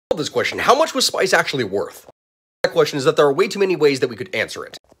this question, how much was spice actually worth? That question is that there are way too many ways that we could answer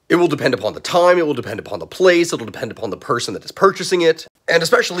it. It will depend upon the time, it will depend upon the place, it'll depend upon the person that is purchasing it, and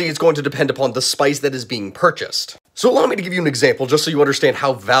especially it's going to depend upon the spice that is being purchased. So allow me to give you an example just so you understand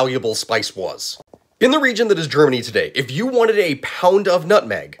how valuable spice was. In the region that is Germany today, if you wanted a pound of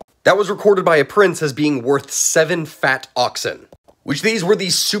nutmeg, that was recorded by a prince as being worth 7 fat oxen, which these were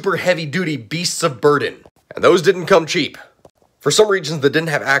these super heavy-duty beasts of burden, and those didn't come cheap. For some regions that didn't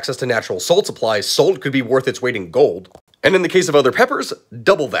have access to natural salt supplies, salt could be worth its weight in gold, and in the case of other peppers,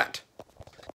 double that.